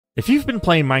If you've been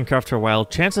playing Minecraft for a while,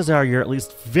 chances are you're at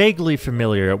least vaguely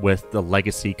familiar with the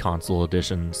Legacy console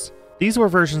editions. These were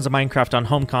versions of Minecraft on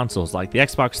home consoles like the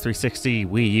Xbox 360,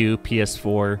 Wii U,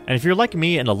 PS4, and if you're like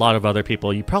me and a lot of other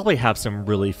people, you probably have some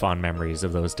really fond memories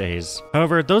of those days.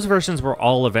 However, those versions were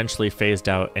all eventually phased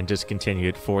out and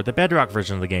discontinued for the Bedrock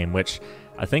version of the game, which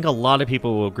I think a lot of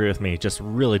people will agree with me just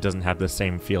really doesn't have the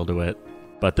same feel to it.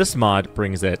 But this mod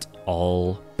brings it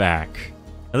all back.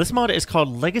 Now, this mod is called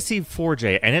Legacy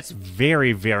 4J, and it's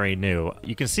very, very new.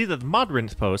 You can see that the mod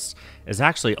rent post is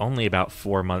actually only about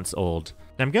 4 months old.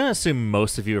 And I'm going to assume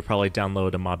most of you have probably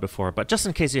downloaded a mod before, but just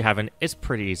in case you haven't, it's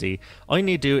pretty easy. All you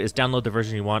need to do is download the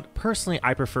version you want. Personally,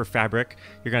 I prefer Fabric.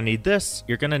 You're going to need this.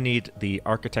 You're going to need the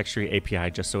Architecture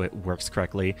API just so it works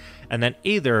correctly. And then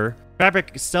either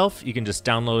Fabric itself, you can just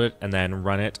download it and then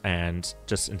run it and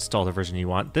just install the version you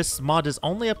want. This mod is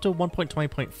only up to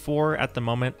 1.20.4 at the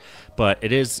moment, but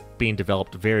it is being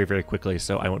developed very, very quickly,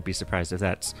 so I won't be surprised if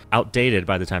that's outdated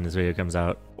by the time this video comes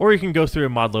out. Or you can go through a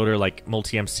mod loader like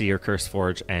MultiMC or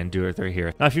CurseForge and do it through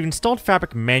here. Now, if you've installed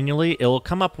Fabric manually, it'll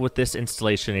come up with this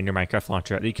installation in your Minecraft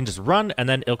launcher that you can just run, and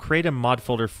then it'll create a mod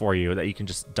folder for you that you can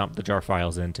just dump the jar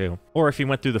files into. Or if you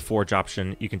went through the Forge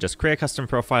option, you can just create a custom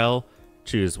profile,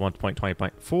 choose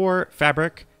 1.20.4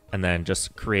 Fabric, and then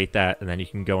just create that, and then you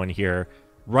can go in here,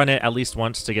 run it at least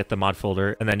once to get the mod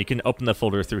folder, and then you can open the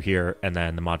folder through here, and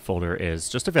then the mod folder is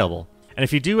just available. And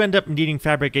if you do end up needing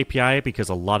Fabric API, because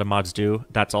a lot of mods do,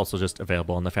 that's also just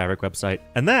available on the Fabric website.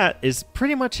 And that is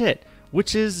pretty much it,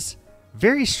 which is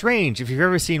very strange if you've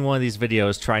ever seen one of these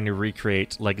videos trying to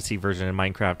recreate Legacy version in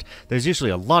Minecraft. There's usually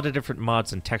a lot of different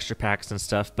mods and texture packs and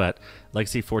stuff, but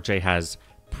Legacy 4J has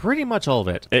pretty much all of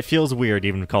it. It feels weird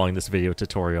even calling this video a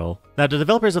tutorial. Now, the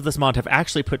developers of this mod have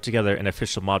actually put together an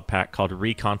official mod pack called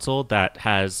Reconsole that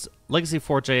has Legacy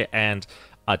 4J and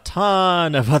a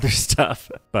ton of other stuff,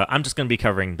 but I'm just going to be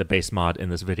covering the base mod in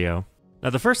this video. Now,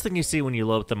 the first thing you see when you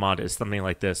load the mod is something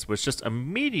like this, which just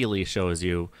immediately shows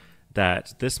you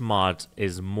that this mod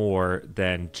is more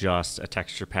than just a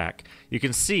texture pack. You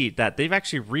can see that they've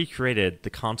actually recreated the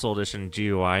console edition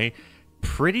GUI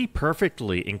pretty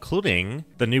perfectly, including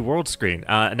the new world screen.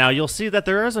 Now, you'll see that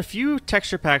there is a few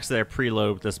texture packs that are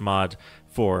preloaded with this mod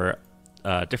for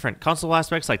different console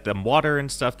aspects, like the water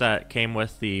and stuff that came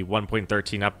with the 1.13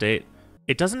 update.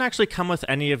 It doesn't actually come with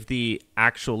any of the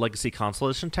actual Legacy console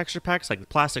edition texture packs, like the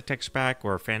plastic texture pack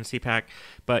or fantasy pack,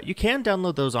 but you can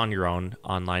download those on your own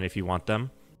online if you want them.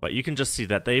 But you can just see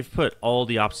that they've put all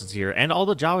the options here and all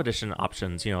the Java edition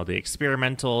options, you know, the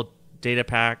experimental data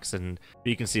packs, and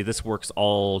you can see this works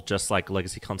all just like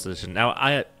Legacy console edition.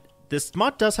 Now, this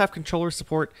mod does have controller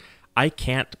support. I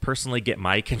can't personally get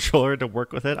my controller to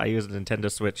work with it. I use a Nintendo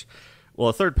Switch, well,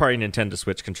 a third-party Nintendo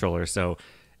Switch controller, so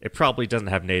it probably doesn't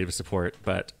have native support,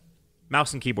 but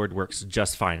mouse and keyboard works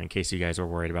just fine in case you guys were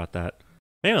worried about that.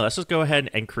 Anyway, let's just go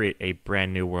ahead and create a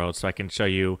brand new world so I can show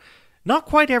you not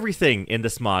quite everything in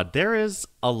this mod. There is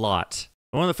a lot.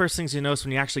 One of the first things you notice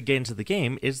when you actually get into the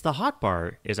game is the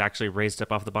hotbar is actually raised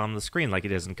up off the bottom of the screen like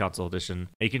it is in console edition.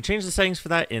 You can change the settings for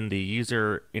that in the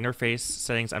user interface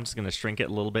settings. I'm just going to shrink it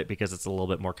a little bit because it's a little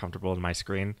bit more comfortable in my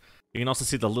screen. You can also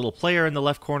see the little player in the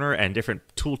left corner and different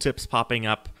tooltips popping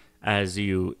up as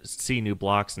you see new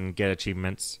blocks and get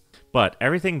achievements. But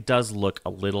everything does look a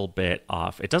little bit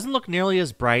off. It doesn't look nearly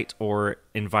as bright or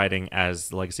inviting as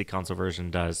the Legacy console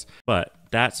version does, but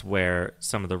that's where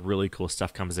some of the really cool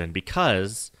stuff comes in,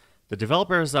 because the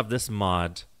developers of this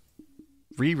mod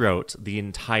rewrote the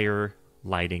entire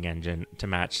lighting engine to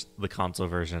match the console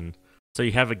version. So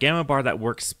you have a gamma bar that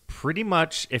works pretty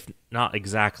much, if not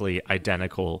exactly,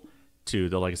 identical to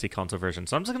the Legacy console version.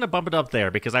 So I'm just going to bump it up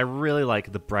there because I really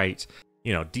like the bright,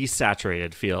 you know,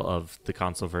 desaturated feel of the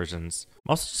console versions.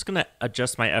 I'm also just going to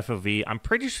adjust my FOV. I'm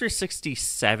pretty sure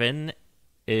 67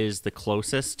 is the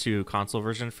closest to console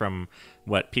version from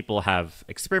what people have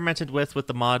experimented with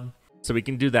the mod. So we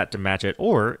can do that to match it.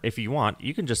 Or if you want,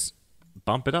 you can just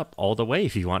bump it up all the way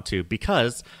if you want to,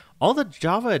 because all the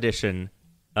Java edition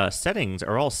settings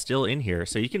are all still in here.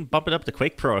 So you can bump it up to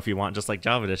Quake Pro if you want, just like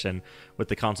Java edition with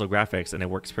the console graphics, and it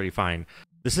works pretty fine.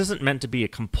 This isn't meant to be a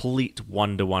complete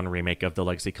one-to-one remake of the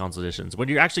Legacy console editions. When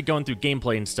you're actually going through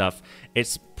gameplay and stuff,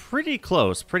 it's pretty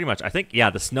close, pretty much. I think, yeah,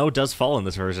 the snow does fall in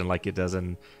this version like it does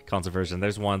in console version.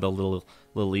 There's one of the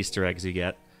little Easter eggs you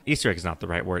get. Easter egg is not the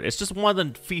right word. It's just one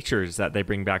of the features that they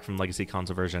bring back from Legacy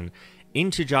console version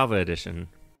into Java edition.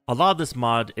 A lot of this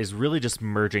mod is really just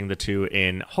merging the two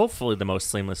in hopefully the most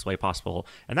seamless way possible.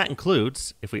 And that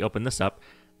includes, if we open this up,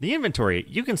 the inventory.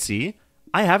 You can see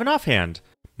I have an offhand.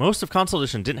 Most of console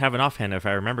edition didn't have an offhand if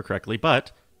I remember correctly,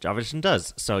 but Java edition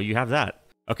does, so you have that.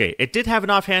 Okay, it did have an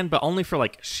offhand, but only for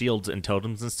like shields and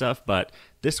totems and stuff, but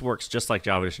this works just like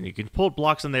Java Edition. You can pull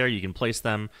blocks in there, you can place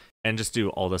them, and just do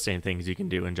all the same things you can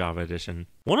do in Java Edition.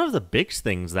 One of the big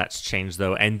things that's changed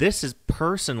though, and this is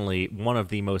personally one of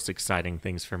the most exciting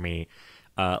things for me,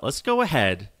 let's go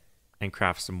ahead and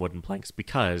craft some wooden planks,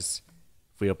 because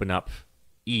if we open up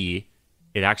E,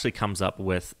 it actually comes up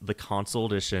with the Console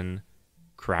Edition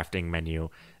crafting menu.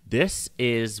 This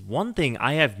is one thing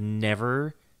I have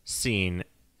never seen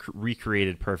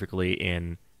recreated perfectly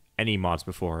in any mods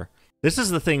before. This is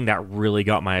the thing that really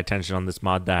got my attention on this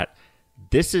mod, that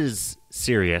this is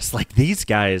serious. Like, these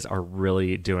guys are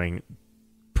really doing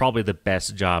probably the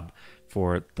best job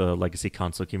for the Legacy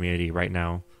console community right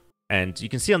now. And you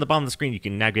can see on the bottom of the screen, you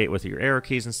can navigate with your arrow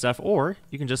keys and stuff, or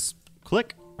you can just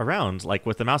click around like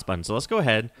with the mouse button. So let's go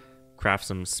ahead, craft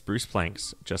some spruce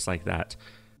planks just like that.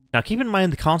 Now keep in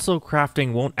mind, the console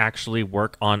crafting won't actually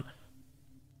work on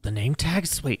the name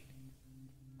tags. Wait,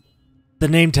 the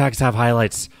name tags have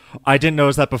highlights. I didn't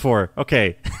notice that before.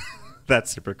 Okay.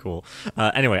 That's super cool.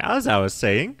 Anyway, as I was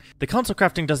saying, the console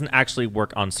crafting doesn't actually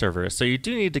work on servers, so you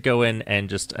do need to go in and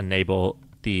just enable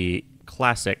the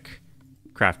classic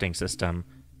crafting system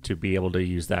to be able to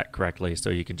use that correctly, so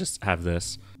you can just have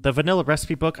this. The vanilla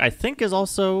recipe book, I think, is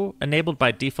also enabled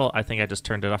by default. I think I just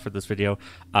turned it off for this video.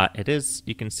 It is,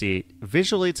 you can see,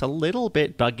 visually it's a little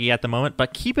bit buggy at the moment,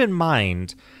 but keep in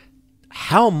mind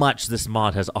how much this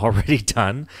mod has already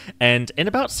done, and in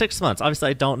about 6 months. Obviously,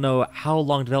 I don't know how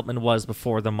long development was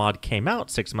before the mod came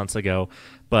out 6 months ago,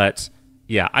 but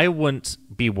yeah, I wouldn't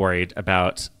be worried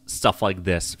about stuff like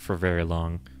this for very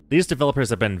long. These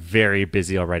developers have been very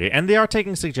busy already, and they are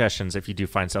taking suggestions if you do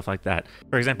find stuff like that.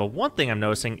 For example, one thing I'm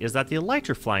noticing is that the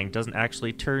elytra flying doesn't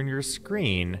actually turn your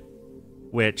screen,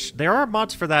 which there are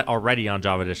mods for that already on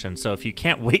Java Edition, so if you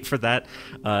can't wait for that,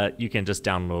 you can just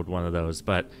download one of those,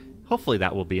 but hopefully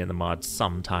that will be in the mod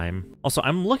sometime. Also,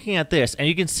 I'm looking at this, and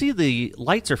you can see the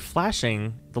lights are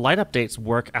flashing. The light updates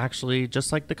work actually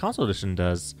just like the console edition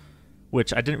does,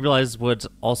 which I didn't realize would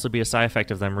also be a side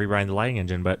effect of them rewriting the lighting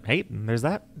engine, but hey, there's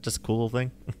that. Just a cool little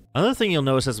thing. Another thing you'll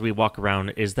notice as we walk around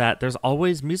is that there's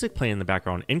always music playing in the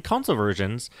background. In console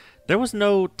versions, there was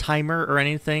no timer or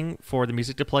anything for the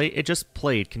music to play. It just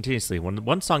played continuously. When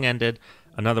one song ended,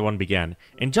 another one began.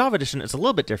 In Java Edition, it's a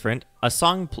little bit different. A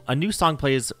new song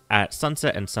plays at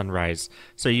sunset and sunrise,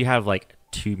 so you have like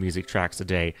 2 music tracks a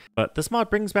day. But this mod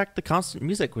brings back the constant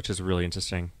music, which is really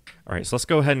interesting. All right, so let's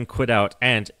go ahead and quit out,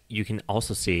 and you can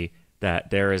also see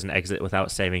that there is an exit without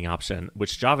saving option,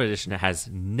 which Java Edition has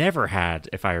never had,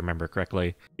 if I remember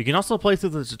correctly. You can also play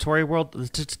through the tutorial world.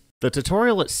 The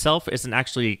tutorial itself isn't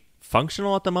actually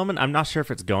functional at the moment. I'm not sure if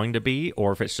it's going to be,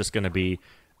 or if it's just going to be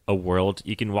a world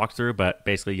you can walk through, but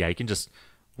basically, yeah, you can just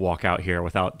walk out here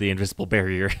without the invisible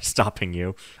barrier stopping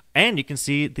you. And you can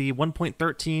see the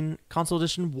 1.13 console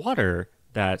edition water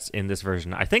that's in this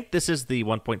version. I think this is the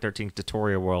 1.13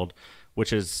 tutorial world,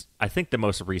 which is, I think, the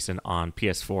most recent on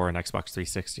PS4 and Xbox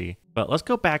 360. But let's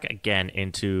go back again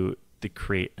into the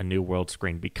create a new world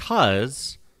screen,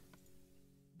 because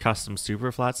custom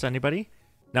superflats, anybody?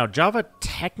 Now, Java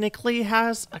technically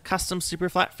has a custom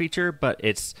superflat feature, but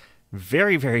it's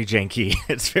very, very janky.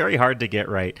 It's very hard to get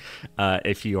right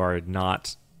if you are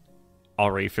not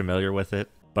already familiar with it.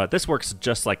 But this works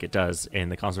just like it does in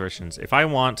the console versions. If I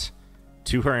want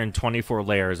 224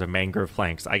 layers of mangrove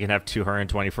planks, I can have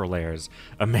 224 layers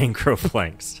of mangrove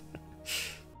planks.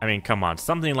 I mean, come on.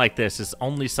 Something like this is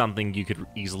only something you could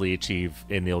easily achieve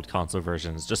in the old console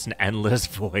versions. Just an endless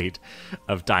void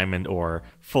of diamond ore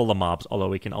full of mobs, although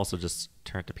we can also just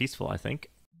turn it to peaceful, I think.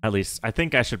 At least, I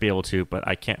think I should be able to, but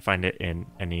I can't find it in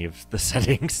any of the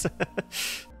settings.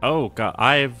 Oh, God.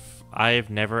 I've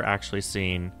never actually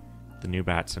seen the new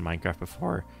bats in Minecraft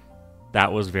before.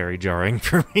 That was very jarring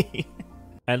for me.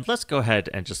 And let's go ahead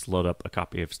and just load up a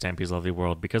copy of Stampy's Lovely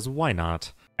World, because why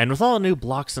not? And with all the new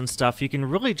blocks and stuff, you can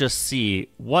really just see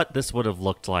what this would have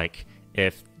looked like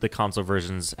if the console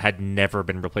versions had never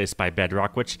been replaced by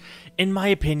Bedrock, which, in my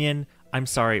opinion, I'm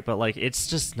sorry, but like, it's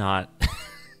just not...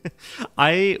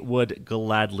 I would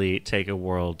gladly take a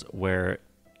world where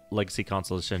Legacy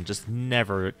Console Edition just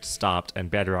never stopped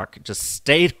and Bedrock just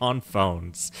stayed on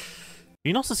phones. You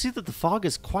can also see that the fog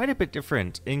is quite a bit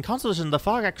different. In Console Edition, the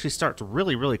fog actually starts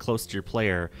really, really close to your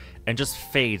player and just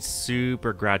fades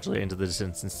super gradually into the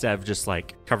distance instead of just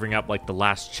like covering up like the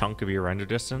last chunk of your render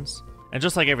distance. And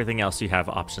just like everything else, you have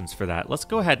options for that. Let's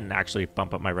go ahead and actually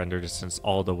bump up my render distance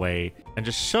all the way and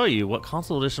just show you what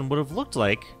Console Edition would have looked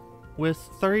like with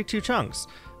 32 chunks.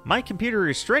 My computer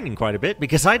is straining quite a bit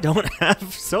because I don't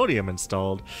have Sodium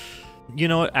installed. You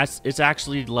know, it's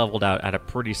actually leveled out at a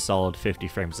pretty solid 50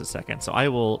 frames a second, so I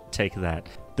will take that.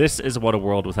 This is what a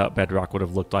world without Bedrock would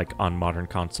have looked like on modern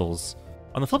consoles.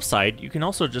 On the flip side, you can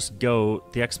also just go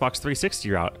the Xbox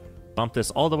 360 route, bump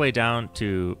this all the way down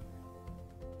to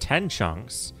 10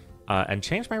 chunks, and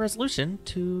change my resolution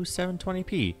to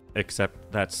 720p. Except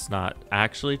that's not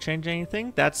actually changing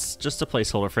anything. That's just a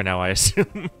placeholder for now, I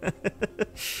assume.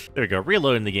 There we go.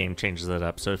 Reloading the game changes it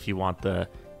up, so if you want the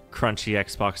crunchy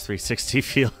Xbox 360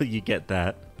 feel, you get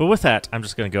that. But with that, I'm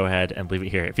just going to go ahead and leave it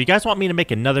here. If you guys want me to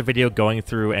make another video going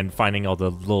through and finding all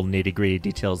the little nitty-gritty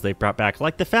details they brought back,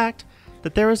 like the fact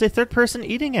that there is a third-person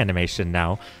eating animation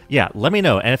now, yeah, let me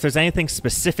know. And if there's anything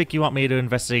specific you want me to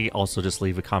investigate, also just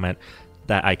leave a comment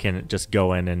that I can just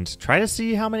go in and try to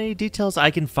see how many details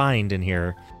I can find in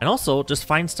here. And also, just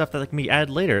find stuff that can be added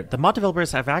later. The mod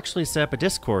developers have actually set up a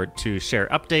Discord to share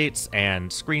updates and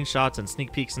screenshots and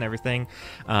sneak peeks and everything,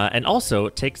 and also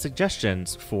take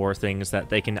suggestions for things that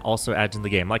they can also add to the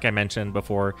game. Like I mentioned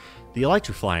before, the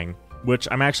electroflying, which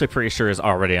I'm actually pretty sure is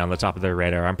already on the top of their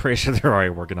radar. I'm pretty sure they're already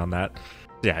working on that.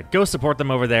 Yeah, go support them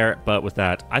over there, but with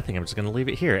that, I think I'm just going to leave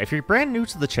it here. If you're brand new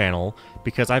to the channel,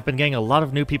 because I've been getting a lot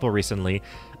of new people recently,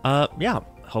 yeah,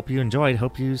 hope you enjoyed,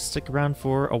 hope you stick around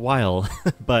for a while.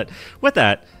 But with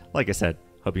that, like I said,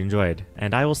 hope you enjoyed,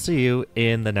 and I will see you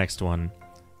in the next one.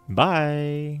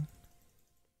 Bye!